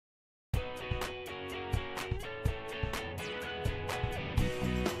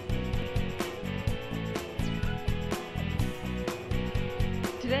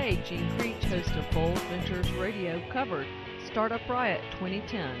Hey, Gene Creech, host of Bold Ventures Radio, covered Startup Riot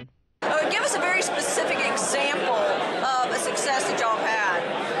 2010. Give us a very specific example of a success that y'all have had.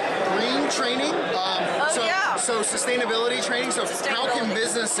 Green training. So sustainability training. So how can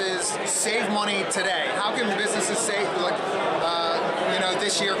businesses save money today? How can businesses save,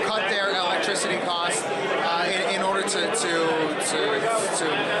 this year cut their electricity costs in order to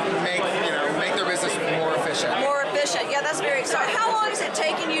make their business more efficient? More efficient. Yeah, that's very exciting. How long is it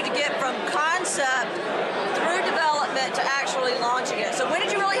taking you to get from concept through development to actually launching it? So when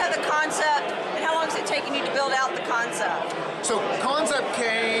did you really have the concept, and how long is it taking you to build out the concept? So concept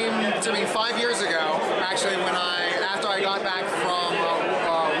came to me 5 years ago, actually, after I got back from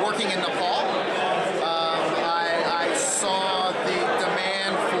working in Nepal. I saw the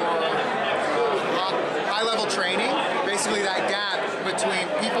demand for high-level training, basically that gap between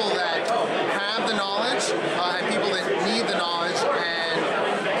people that have the knowledge and people that need the knowledge, and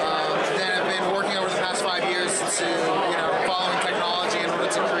that have been working over the past 5 years to, following technology in order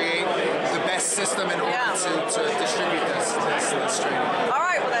to create the best system in order to distribute this training. All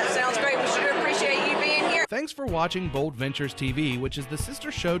right, well that sounds great. We sure appreciate you being here. Thanks for watching Bold Ventures TV, which is the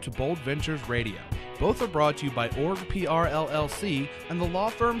sister show to Bold Ventures Radio. Both are brought to you by OrgPR LLC and the law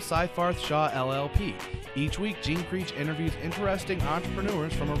firm Seyfarth Shaw LLP. Each week, Gene Creech interviews interesting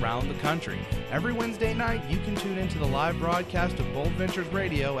entrepreneurs from around the country. Every Wednesday night, you can tune into the live broadcast of Bold Ventures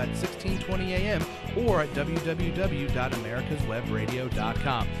Radio at 16:20 a.m. or at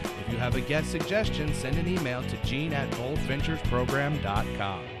www.americaswebradio.com. If you have a guest suggestion, send an email to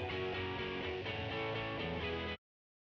gene@boldventuresprogram.com.